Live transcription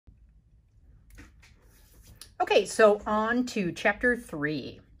Okay, so on to chapter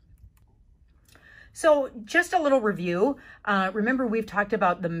 3. So just a little review. Remember, we've talked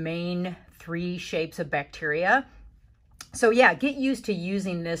about the main 3 shapes of bacteria. So yeah, get used to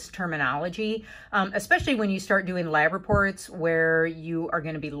using this terminology, especially when you start doing lab reports where you are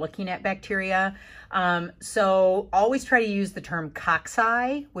going to be looking at bacteria. So always try to use the term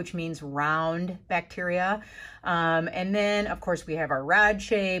cocci, which means round bacteria. And then, of course, we have our rod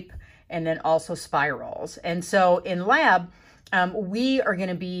shape and then also spirals. And so in lab, we are going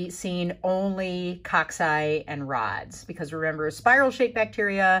to be seeing only cocci and rods because remember, spiral-shaped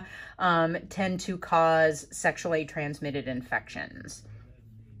bacteria tend to cause sexually transmitted infections.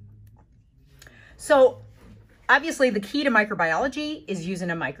 So obviously the key to microbiology is using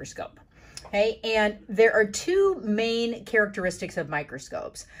a microscope. Okay, and there are 2 main characteristics of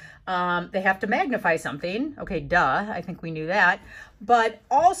microscopes. They have to magnify something. Okay, duh, I think we knew that. But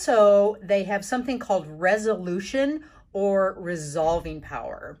also they have something called resolution or resolving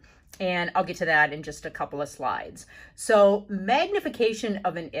power. And I'll get to that in just a couple of slides. So magnification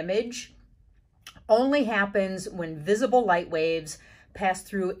of an image only happens when visible light waves pass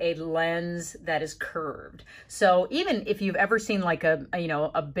through a lens that is curved. So even if you've ever seen like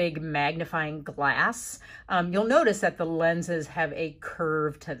a big magnifying glass, you'll notice that the lenses have a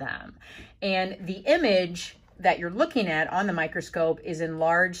curve to them. And the image that you're looking at on the microscope is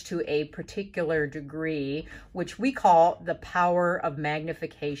enlarged to a particular degree, which we call the power of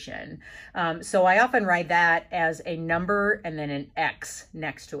magnification. So I often write that as a number and then an X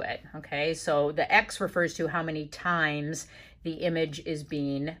next to it, okay? So the X refers to how many times the image is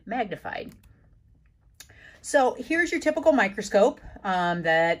being magnified. So here's your typical microscope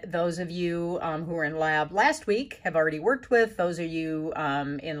that those of you who were in lab last week have already worked with. Those of you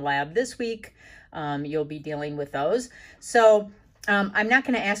in lab this week, you'll be dealing with those. So I'm not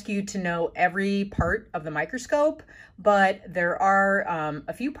going to ask you to know every part of the microscope, but there are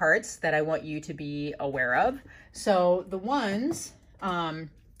a few parts that I want you to be aware of. So the ones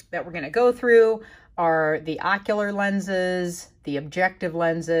that we're going to go through are the ocular lenses, the objective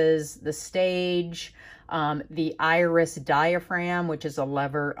lenses, the stage, the iris diaphragm, which is a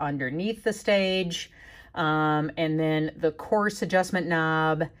lever underneath the stage, and then the coarse adjustment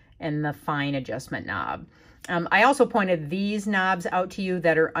knob and the fine adjustment knob. I also pointed these knobs out to you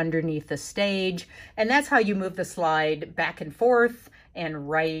that are underneath the stage, and that's how you move the slide back and forth and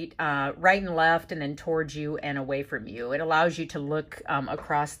right and left and then towards you and away from you. It allows you to look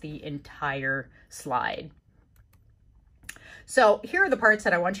across the entire slide. So here are the parts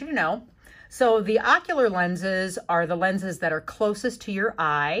that I want you to know. So the ocular lenses are the lenses that are closest to your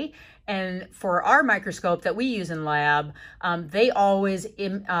eye. And for our microscope that we use in lab, they always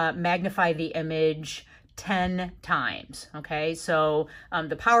magnify the image 10 times, okay? So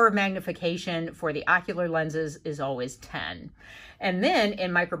the power of magnification for the ocular lenses is always 10. And then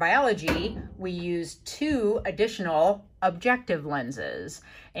in microbiology, we use 2 additional objective lenses.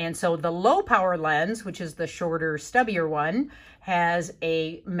 And so the low power lens, which is the shorter, stubbier one, has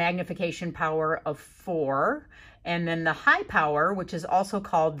a magnification power of 4. And then the high power, which is also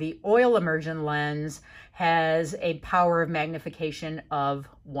called the oil immersion lens, has a power of magnification of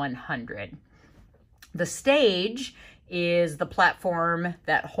 100. The stage is the platform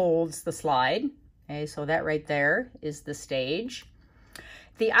that holds the slide. Okay, so that right there is the stage.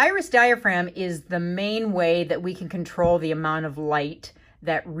 The iris diaphragm is the main way that we can control the amount of light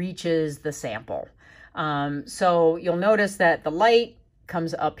that reaches the sample. So you'll notice that the light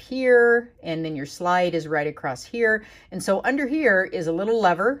comes up here and then your slide is right across here. And so under here is a little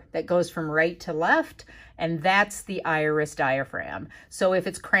lever that goes from right to left, and that's the iris diaphragm. So if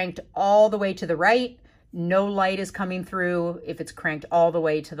it's cranked all the way to the right, no light is coming through. If it's cranked all the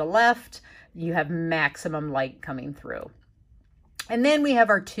way to the left, you have maximum light coming through. And then we have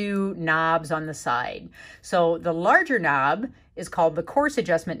our 2 knobs on the side. So the larger knob is called the coarse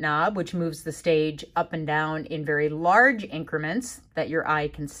adjustment knob, which moves the stage up and down in very large increments that your eye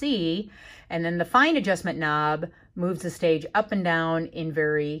can see. And then the fine adjustment knob moves the stage up and down in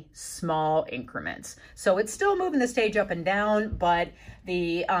very small increments. So it's still moving the stage up and down, but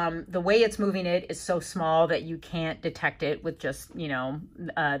the way it's moving it is so small that you can't detect it with just,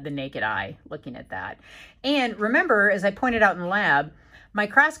 the naked eye looking at that. And remember, as I pointed out in lab,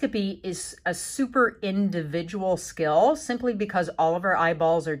 microscopy is a super individual skill simply because all of our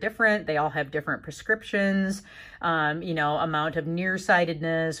eyeballs are different. They all have different prescriptions, amount of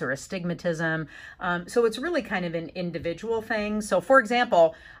nearsightedness or astigmatism. So it's really kind of an individual thing. So for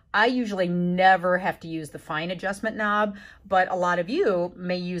example, I usually never have to use the fine adjustment knob, but a lot of you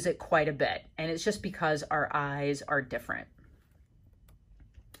may use it quite a bit. And it's just because our eyes are different.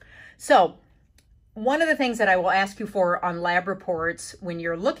 So one of the things that I will ask you for on lab reports when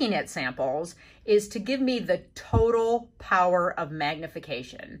you're looking at samples is to give me the total power of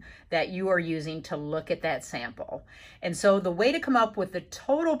magnification that you are using to look at that sample. And so the way to come up with the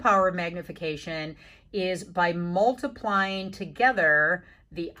total power of magnification is by multiplying together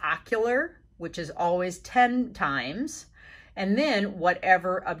the ocular, which is always 10 times, and then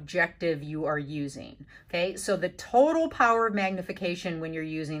whatever objective you are using. Okay, so the total power of magnification when you're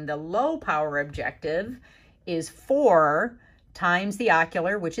using the low power objective is 4 times the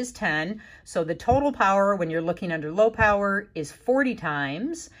ocular, which is 10. So the total power when you're looking under low power is 40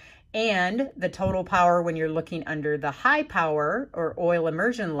 times, and the total power when you're looking under the high power or oil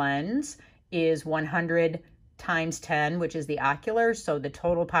immersion lens is 100 times 10, which is the ocular. So the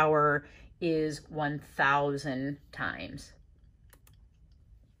total power is 1,000 times.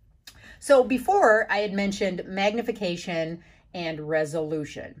 So before I had mentioned magnification and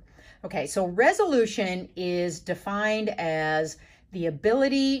resolution. Okay, so resolution is defined as the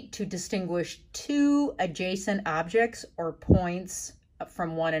ability to distinguish two adjacent objects or points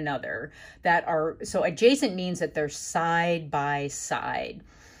from one another that are, so adjacent means that they're side by side.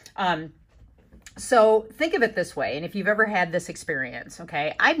 So think of it this way, and if you've ever had this experience,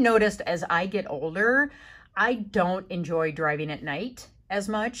 okay, I've noticed as I get older, I don't enjoy driving at night as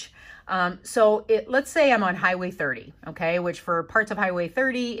much. So let's say I'm on Highway 30, okay, which for parts of Highway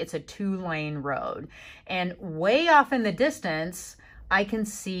 30, it's a 2-lane road. And way off in the distance, I can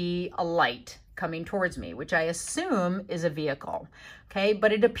see a light coming towards me, which I assume is a vehicle, okay?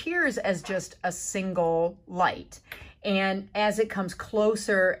 But it appears as just a single light. And as it comes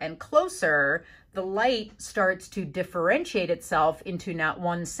closer and closer, the light starts to differentiate itself into not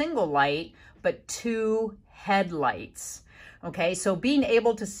one single light, but 2 headlights. Okay, so being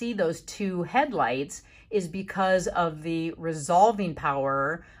able to see those 2 headlights is because of the resolving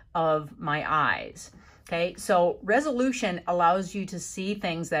power of my eyes. Okay, so resolution allows you to see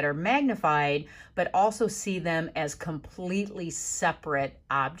things that are magnified, but also see them as completely separate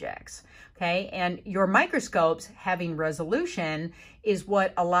objects. Okay, and your microscopes having resolution is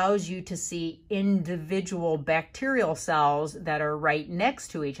what allows you to see individual bacterial cells that are right next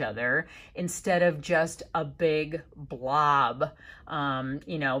to each other instead of just a big blob.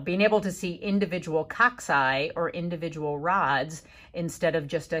 You know, being able to see individual cocci or individual rods instead of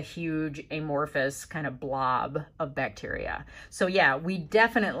just a huge amorphous kind of blob of bacteria. So yeah, we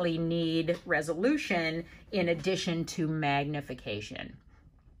definitely need resolution in addition to magnification.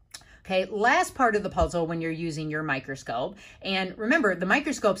 Okay, last part of the puzzle when you're using your microscope, and remember the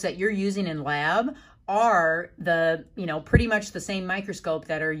microscopes that you're using in lab are the, pretty much the same microscope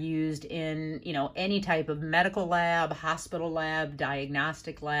that are used in, any type of medical lab, hospital lab,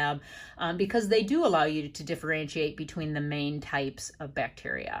 diagnostic lab, because they do allow you to differentiate between the main types of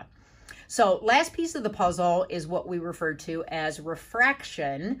bacteria. So last piece of the puzzle is what we refer to as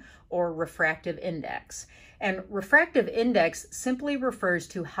refraction or refractive index. And refractive index simply refers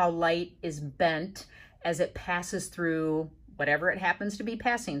to how light is bent as it passes through whatever it happens to be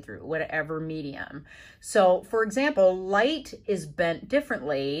passing through, whatever medium. So for example, light is bent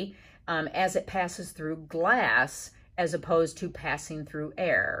differently as it passes through glass as opposed to passing through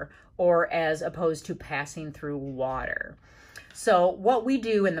air or as opposed to passing through water. So what we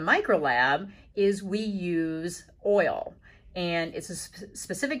do in the microlab is we use oil, and it's a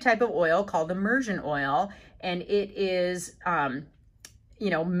specific type of oil called immersion oil, and it is,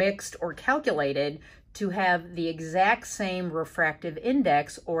 mixed or calculated to have the exact same refractive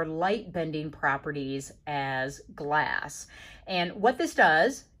index or light bending properties as glass. And what this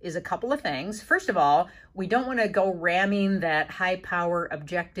does is a couple of things. First of all, we don't want to go ramming that high power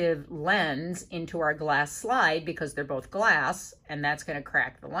objective lens into our glass slide because they're both glass and that's going to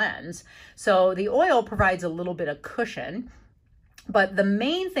crack the lens. So the oil provides a little bit of cushion, but the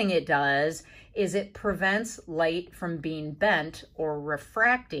main thing it does is it prevents light from being bent or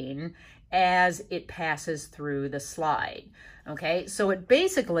refracting as it passes through the slide. Okay, so it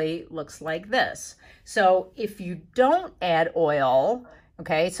basically looks like this. So if you don't add oil,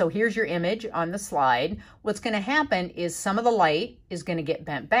 okay, so here's your image on the slide. What's going to happen is some of the light is going to get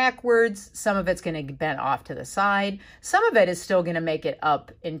bent backwards, some of it's going to get bent off to the side, some of it is still going to make it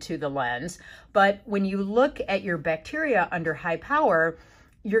up into the lens. But when you look at your bacteria under high power,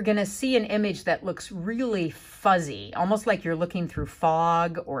 you're going to see an image that looks really fuzzy, almost like you're looking through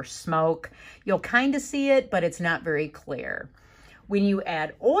fog or smoke. You'll kind of see it, but it's not very clear. When you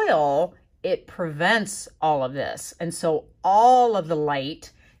add oil, it prevents all of this. And so all of the light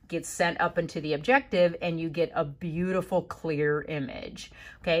gets sent up into the objective and you get a beautiful, clear image.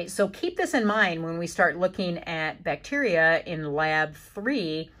 Okay, so keep this in mind when we start looking at bacteria in lab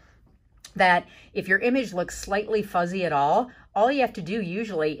 3. that if your image looks slightly fuzzy at all you have to do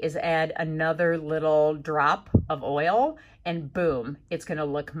usually is add another little drop of oil, and boom, it's going to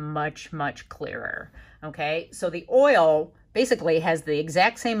look much, much clearer. Okay, so the oil basically has the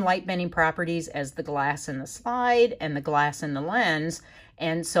exact same light bending properties as the glass in the slide and the glass in the lens.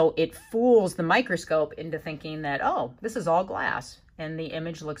 And so it fools the microscope into thinking that, oh, this is all glass, and the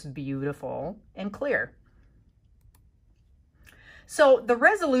image looks beautiful and clear. So the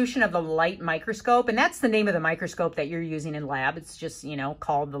resolution of the light microscope, and that's the name of the microscope that you're using in lab. It's just,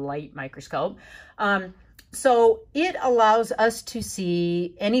 called the light microscope. So it allows us to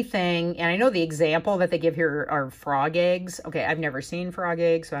see anything, and I know the example that they give here are frog eggs. Okay, I've never seen frog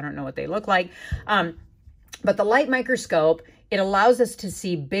eggs, so I don't know what they look like. But the light microscope, it allows us to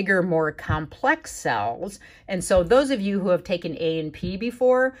see bigger, more complex cells. And so those of you who have taken A and P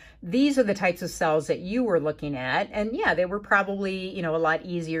before, these are the types of cells that you were looking at. And yeah, they were probably, a lot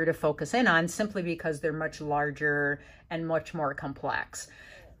easier to focus in on simply because they're much larger and much more complex.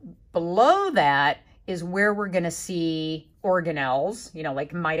 Below that is where we're going to see organelles,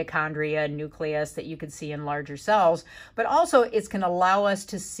 like mitochondria, nucleus that you could see in larger cells, but also it's going to allow us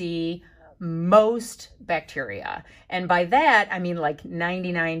to see most bacteria. And by that, I mean like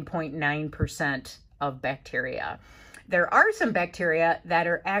 99.9% of bacteria. There are some bacteria that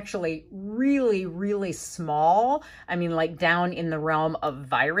are actually really, really small. I mean, like down in the realm of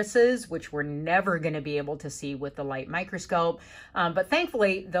viruses, which we're never going to be able to see with the light microscope. But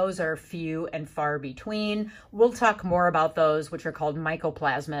thankfully, those are few and far between. We'll talk more about those, which are called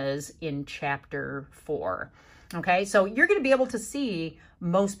mycoplasmas, in chapter 4. Okay, so you're going to be able to see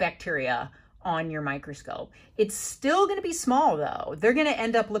most bacteria on your microscope. It's still going to be small though. They're going to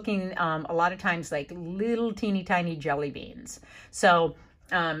end up looking a lot of times like little teeny tiny jelly beans. So,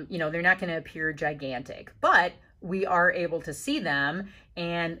 they're not going to appear gigantic, but we are able to see them.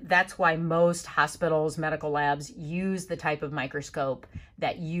 And that's why most hospitals, medical labs use the type of microscope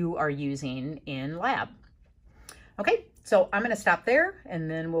that you are using in lab. Okay, so I'm going to stop there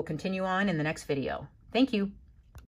and then we'll continue on in the next video. Thank you.